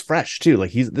he looks fresh too.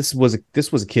 Like this was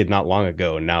a kid not long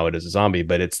ago, and now it is a zombie.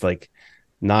 But it's like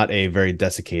not a very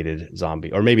desiccated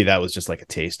zombie, or maybe that was just like a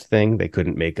taste thing. They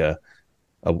couldn't make a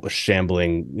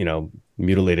shambling,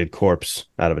 mutilated corpse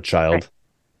out of a Right. child.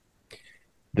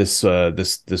 This was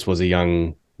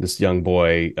this young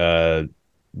boy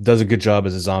does a good job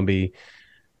as a zombie,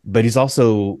 but he's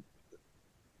also,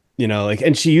 like,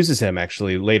 and she uses him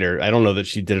actually later. I don't know that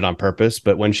she did it on purpose,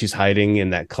 but when she's hiding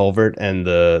in that culvert and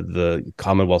the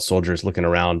Commonwealth soldiers looking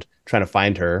around trying to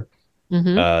find her,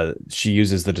 Mm-hmm. she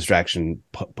uses the distraction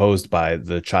posed by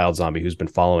the child zombie who's been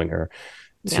following her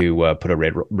Yep. to put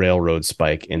a railroad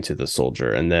spike into the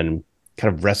soldier, and then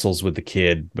kind of wrestles with the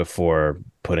kid before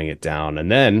putting it down. And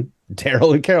then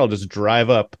Daryl and Carol just drive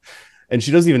up, and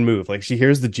she doesn't even move. Like, she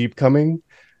hears the Jeep coming,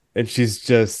 and she's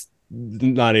just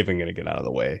not even going to get out of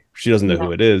the way. She doesn't know No.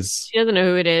 who it is. She doesn't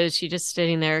know who it is. She's just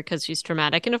sitting there because she's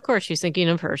traumatic. And of course she's thinking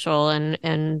of Herschel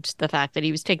and the fact that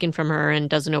he was taken from her and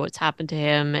doesn't know what's happened to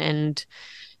him. And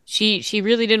she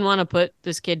really didn't want to put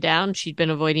this kid down. She'd been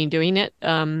avoiding doing it.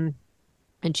 And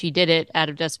she did it out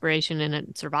of desperation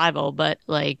and survival. But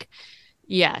like,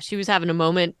 yeah, she was having a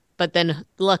moment, but then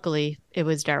luckily it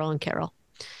was Daryl and Carol.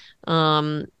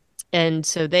 Um, and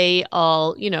so they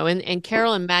all, and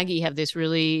Carol and Maggie have this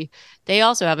really, they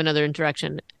also have another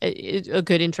interaction, a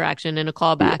good interaction and a Yeah,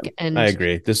 callback. I And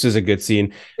agree. This is a good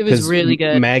scene it was because really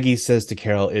good. Maggie says to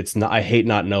Carol, "It's not. I hate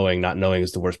not knowing. Not knowing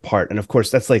is the worst part." And of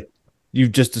course, that's like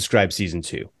you've just described season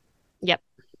two. Yep.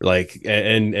 Like,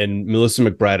 and Melissa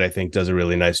McBride, I think, does a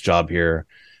really nice job here.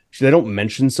 They don't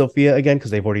mention Sophia again because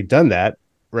they've already done that,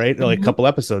 right? Like a Mhm. couple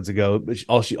episodes ago. But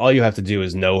all you have to do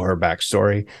is know her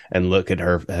backstory and look at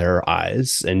her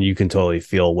eyes, and you can totally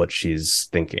feel what she's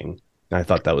thinking. And I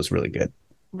thought that was really good.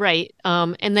 Right.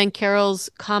 And then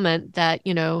Carol's comment that,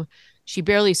 she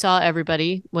barely saw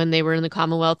everybody when they were in the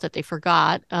Commonwealth, that they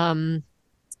forgot.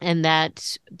 And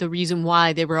that the reason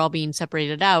why they were all being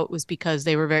separated out was because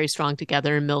they were very strong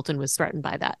together and Milton was threatened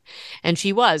by that. And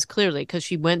she was clearly, because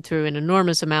she went through an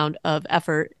enormous amount of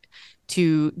effort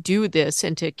to do this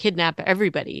and to kidnap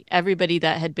everybody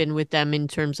that had been with them in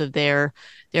terms of their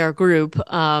group,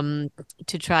 to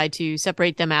try to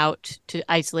separate them out, to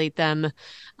isolate them.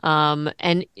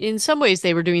 And in some ways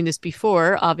they were doing this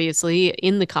before, obviously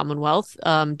in the Commonwealth,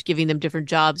 giving them different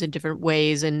jobs in different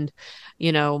ways. And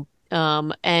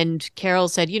Carol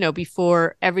said,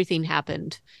 before everything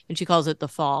happened, and she calls it the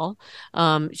fall,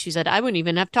 she said, I wouldn't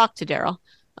even have talked to Daryl.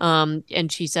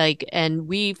 And she's like, and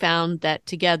we found that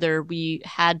together we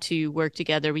had to work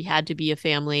together, we had to be a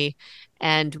family,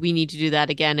 and we need to do that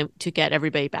again to get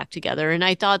everybody back together. And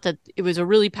I thought that it was a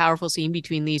really powerful scene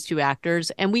between these two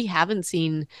actors, and we haven't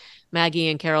seen Maggie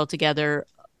and Carol together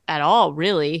at all,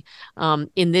 really,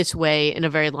 in this way in a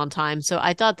very long time. So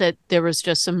I thought that there was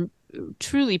just some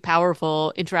truly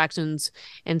powerful interactions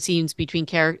and scenes between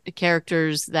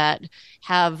characters that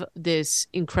have this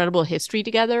incredible history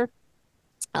together,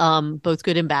 both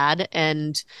good and bad.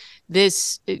 And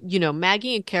this,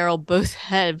 Maggie and Carol both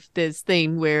have this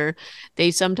thing where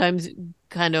they sometimes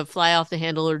kind of fly off the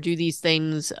handle or do these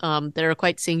things that are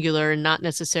quite singular and not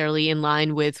necessarily in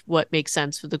line with what makes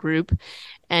sense for the group.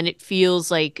 And it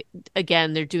feels like,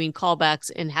 again, they're doing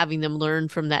callbacks and having them learn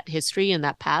from that history and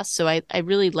that past. So I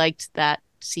really liked that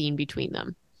scene between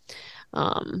them.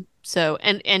 So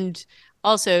and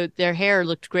also their hair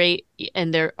looked great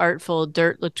and their artful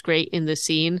dirt looked great in the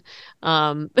scene.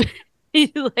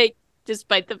 Like,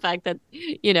 despite the fact that,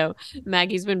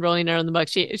 Maggie's been rolling around the muck,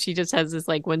 she just has this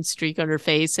like one streak on her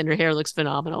face and her hair looks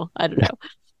phenomenal. I don't know.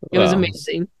 It was Well,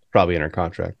 amazing. probably in her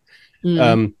contract. Mm.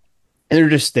 Um, and they're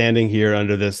just standing here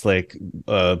under this like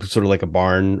sort of like a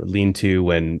barn lean to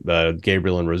when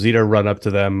Gabriel and Rosita run up to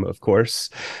them, of course.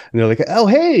 And they're like, oh,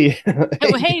 hey. Oh,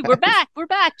 Hey, hey, we're back. We're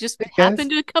back. Just guys. happened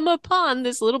to come upon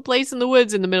this little place in the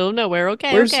woods in the middle of nowhere.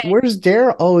 Okay, Where's okay. where's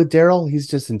Daryl? Oh, Daryl, he's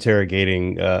just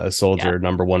interrogating a Yeah. soldier,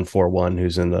 number 141,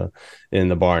 who's in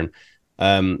the barn.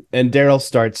 And Daryl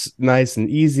starts nice and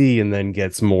easy and then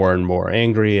gets more and more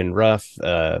angry and rough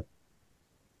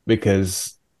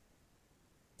because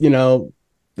you know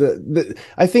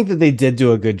I think that they did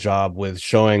do a good job with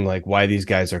showing like why these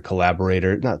guys are not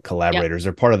Yep. collaborators,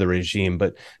 they're part of the regime,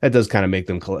 but that does kind of make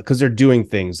them because they're doing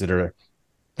things that are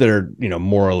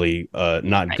morally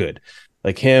not Right. good,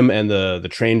 like him and the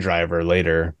train driver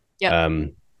later. Yep.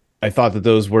 I thought that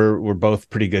those were both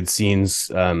pretty good scenes.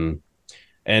 And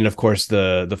of course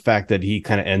the fact that he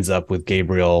kind of ends up with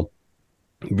Gabriel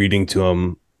reading to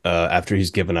him after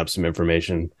he's given up some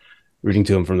information, reading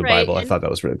to him from the Right. Bible. I thought that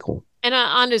was really cool. And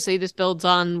honestly, this builds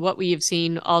on what we have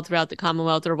seen all throughout the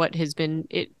Commonwealth, or what has been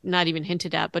not even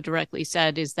hinted at, but directly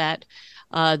said, is that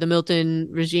the Milton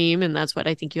regime, and that's what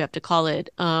I think you have to call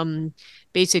it,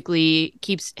 basically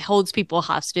holds people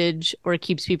hostage or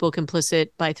keeps people complicit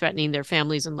by threatening their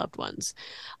families and loved ones.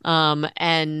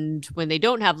 And when they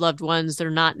don't have loved ones,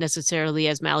 they're not necessarily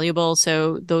as malleable,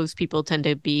 so those people tend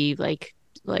to be like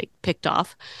picked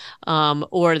off,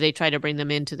 or they try to bring them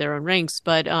into their own ranks.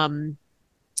 But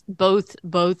both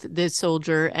this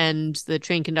soldier and the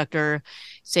train conductor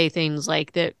say things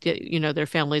like that, their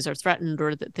families are threatened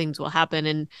or that things will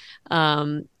happen.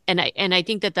 And I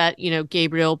think that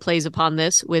Gabriel plays upon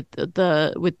this with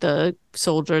the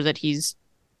soldier that he's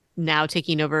now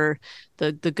taking over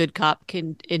the good cop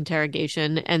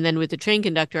interrogation. And then with the train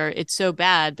conductor, it's so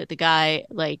bad that the guy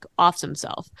like offs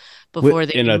himself before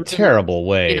they In a can really, terrible in a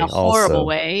way horrible also.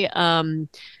 way.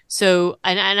 So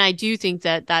and I do think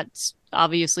that that's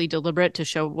obviously deliberate to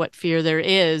show what fear there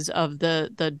is of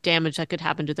the damage that could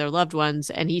happen to their loved ones.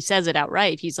 And he says it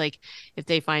outright. He's like, if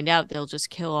they find out, they'll just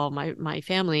kill all my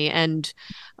family. And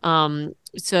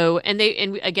so and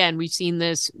again, we've seen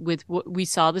this with we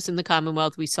saw this in the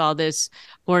Commonwealth. We saw this,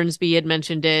 Hornsby had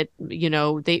mentioned it,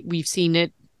 we've seen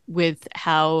it with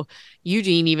how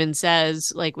Eugene even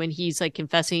says, like, when he's like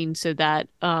confessing, so that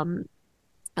um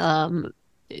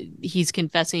he's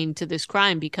confessing to this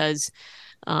crime because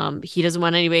he doesn't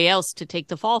want anybody else to take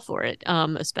the fall for it,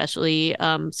 especially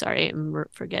sorry, I'm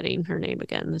forgetting her name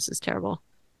again, this is terrible.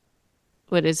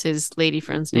 What is his lady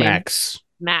friend's name? Max.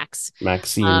 Max.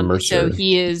 Maxine So Mercer.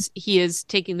 he is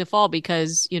taking the fall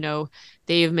because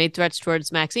they have made threats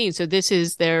towards Maxine. So this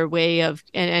is their way of,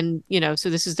 so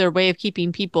this is their way of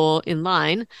keeping people in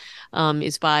line,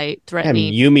 is by And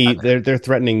threatening each Yumi, other. they're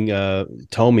threatening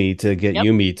Tomi to get Yep.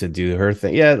 Yumi to do her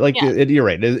thing. Yeah, like Yeah. you're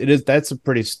right. It is that's a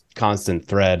pretty constant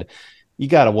thread. You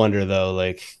got to wonder though,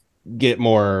 like get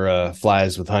more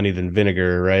flies with honey than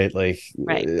vinegar, right? Like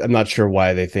Right. I'm not sure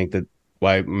why they think that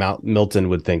why Milton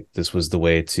would think this was the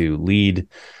way to lead.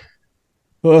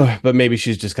 Oh, but maybe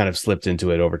she's just kind of slipped into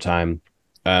it over time.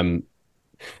 Um,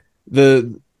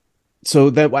 the so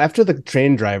that after the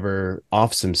train driver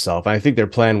offs himself, I think their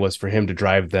plan was for him to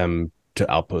drive them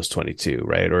to Outpost 22,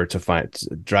 right? Or to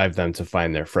drive them to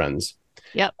find their friends.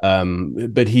 Yep.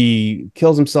 But he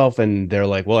kills himself, and they're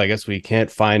like, well, I guess we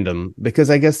can't find him because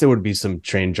I guess there would be some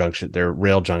there are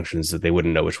rail junctions that they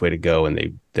wouldn't know which way to go,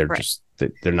 and they're Right. just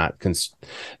they're not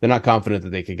confident that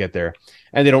they could get there,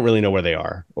 and they don't really know where they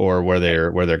are or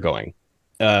Right. where they're going.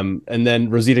 And then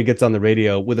Rosita gets on the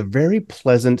radio with a very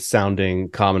pleasant sounding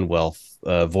Commonwealth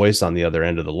voice on the other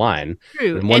end of the line.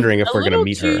 True. I'm And wondering if a we're going to little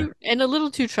meet her. too and a little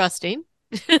too trusting.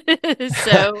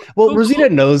 So Well, Rosita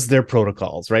Google. knows their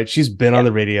protocols, right? She's been on Yeah.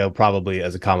 the radio probably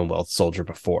as a Commonwealth soldier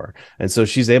before. And so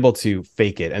she's able to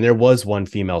fake it. And there was one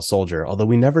female soldier, although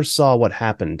we never saw what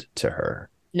happened to her.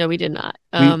 No, we did not.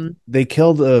 They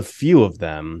killed a few of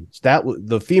them.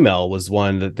 The female was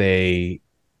one that they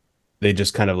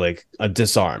just kind of like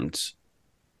disarmed.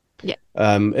 Yeah.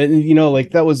 And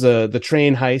like that was the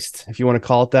train heist, if you want to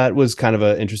call it that, was kind of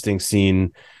an interesting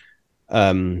scene.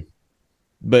 Um,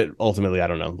 but ultimately, I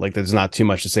don't know. Like, there's not too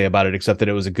much to say about it except that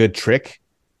it was a good trick.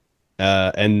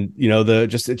 And the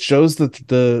just it shows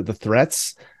the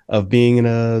threats of being in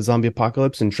a zombie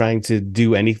apocalypse and trying to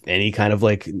do any kind of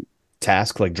like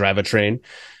task, like drive a train.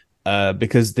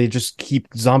 Because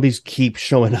zombies keep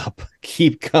showing up,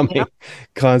 keep Yeah. coming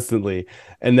constantly.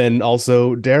 And then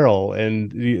also Daryl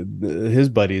and his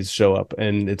buddies show up,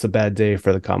 and it's a bad day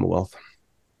for the Commonwealth,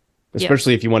 Yeah.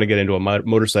 especially if you want to get into a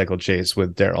motorcycle chase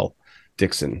with Daryl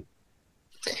Dixon.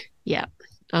 Yeah.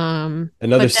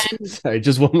 Another, But then sorry,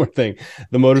 just one more thing.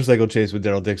 The motorcycle chase with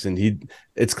Daryl Dixon,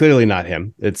 it's clearly not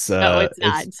him. no, it's not. It's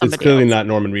It's somebody clearly else. not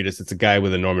Norman Reedus. It's a guy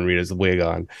with a Norman Reedus wig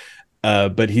on.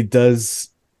 But he does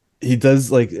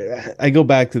like, I go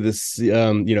back to this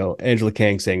Angela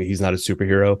Kang saying he's not a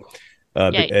superhero,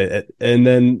 Yeah. and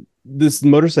then this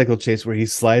motorcycle chase where he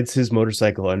slides his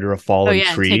motorcycle under a Oh fallen yeah,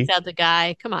 and takes tree. out the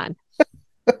guy. Come on.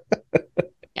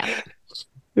 Yeah.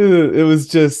 It was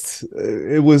just,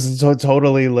 it was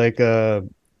totally like a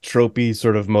tropey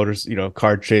sort of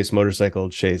car chase, motorcycle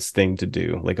chase thing to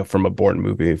do, like from a Bourne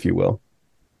movie, if you will.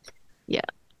 Yeah.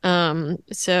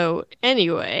 So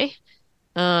anyway,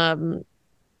 um,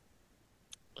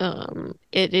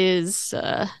 it is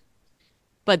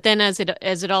but then as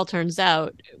it all turns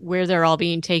out, where they're all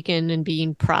being taken and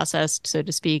being processed, so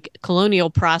to speak, colonial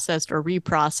processed or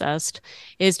reprocessed,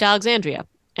 is to Alexandria.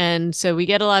 And so we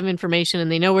get a lot of information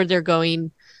and they know where they're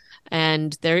going,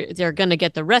 and they're going to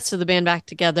get the rest of the band back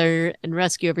together and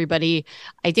rescue everybody.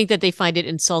 I think that they find it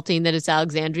insulting that it's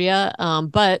Alexandria,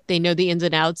 but they know the ins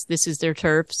and outs. This is their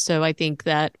turf, so I think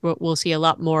that we'll see a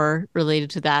lot more related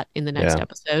to that in the next Yeah.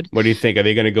 episode. What do you think? Are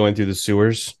they going to go in through the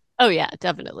sewers? Oh yeah,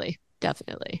 definitely,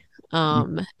 definitely.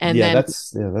 And Yeah,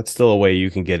 then, that's still a way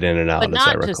you can get in and but out, as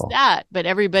I not just recall. that, but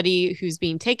everybody who's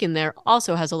being taken there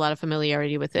also has a lot of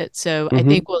familiarity with it. So I Hmm.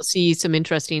 think we'll see some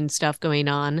interesting stuff going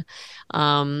on.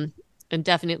 Um, and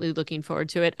definitely looking forward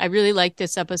to it. I really liked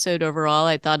this episode overall.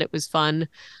 I thought it was fun.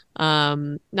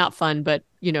 Not fun, but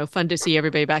fun to see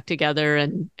everybody back together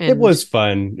It and was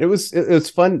fun. It was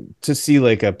fun to see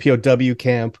like a POW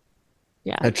camp,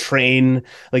 yeah, a train.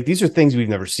 Like, these are things we've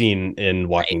never seen in right.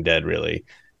 Walking Dead, really.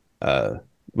 Uh,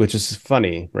 which is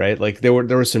funny, right? Like, there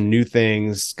were some new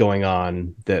things going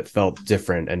on that felt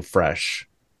different and fresh.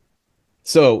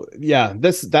 So yeah,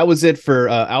 that was it for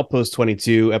Outpost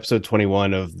 22, episode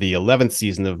 21 of the 11th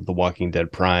season of The Walking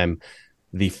Dead Prime,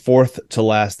 the fourth to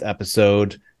last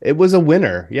episode. It was a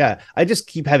winner. Yeah, I just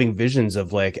keep having visions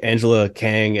of like Angela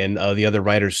Kang and the other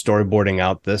writers storyboarding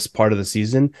out this part of the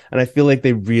season, and I feel like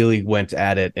they really went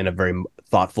at it in a very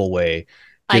thoughtful way,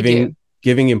 I do.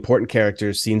 giving important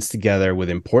characters scenes together with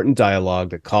important dialogue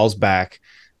that calls back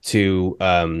to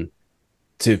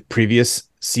previous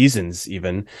seasons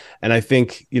even. And I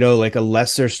think like a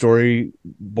lesser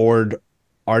storyboard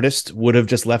artist would have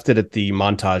just left it at the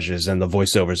montages and the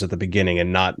voiceovers at the beginning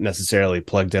and not necessarily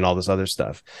plugged in all this other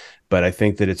stuff. But I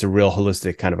think that it's a real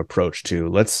holistic kind of approach to,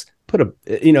 let's put a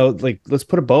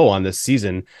bow on this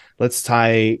season. Let's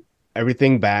tie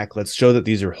everything back. Let's show that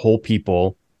these are whole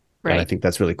people. And I Right. think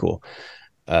that's really cool.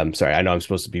 Sorry, I know I'm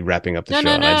supposed to be wrapping up the No, no,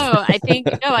 show, and I just no. I think,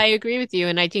 no, I agree with you.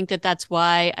 And I think that that's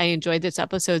why I enjoyed this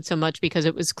episode so much, because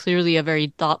it was clearly a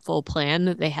very thoughtful plan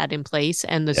that they had in place,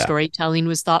 and the yeah, storytelling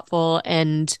was thoughtful.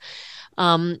 And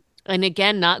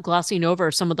again, not glossing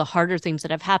over some of the harder things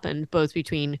that have happened, both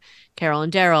between Carol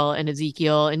and Daryl and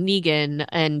Ezekiel and Negan,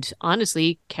 and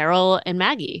honestly, Carol and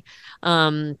Maggie.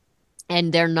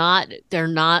 And they're not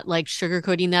like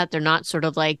sugarcoating that. They're not sort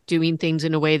of like doing things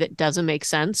in a way that doesn't make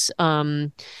sense.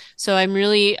 So I'm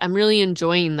really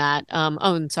enjoying that.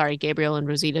 Oh, and sorry, Gabriel and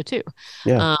Rosita too.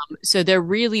 yeah. So they're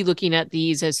really looking at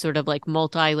these as sort of like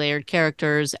multi-layered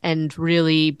characters and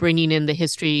really bringing in the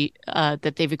history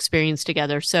that they've experienced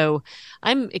together. So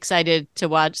I'm excited to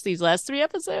watch these last three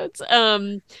episodes.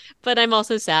 But I'm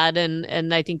also sad,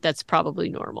 and I think that's probably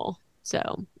normal.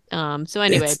 So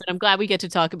anyway, It's but I'm glad we get to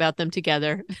talk about them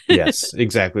together. Yes,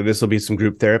 exactly. This will be some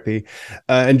group therapy.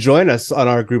 And join us on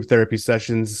our group therapy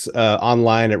sessions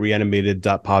online at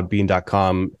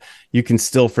reanimated.podbean.com. You can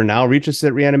still, for now, reach us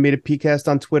at Reanimated PCast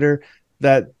on Twitter.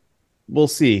 That We'll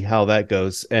see how that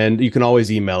goes. And you can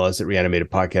always email us at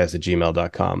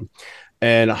reanimatedpodcast@gmail.com.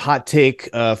 And a hot take,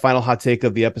 final hot take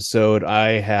of the episode,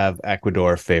 I have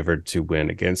Ecuador favored to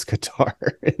win against Qatar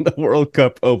in the World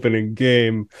Cup opening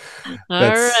game. All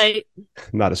That's right.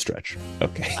 not a stretch.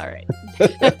 Okay. All right.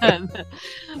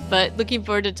 But looking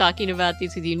forward to talking about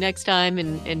these with you next time,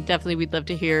 and definitely we'd love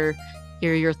to hear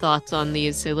your thoughts on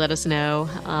these. So let us know.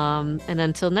 And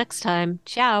until next time,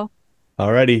 ciao.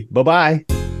 Alrighty. Bye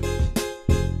bye.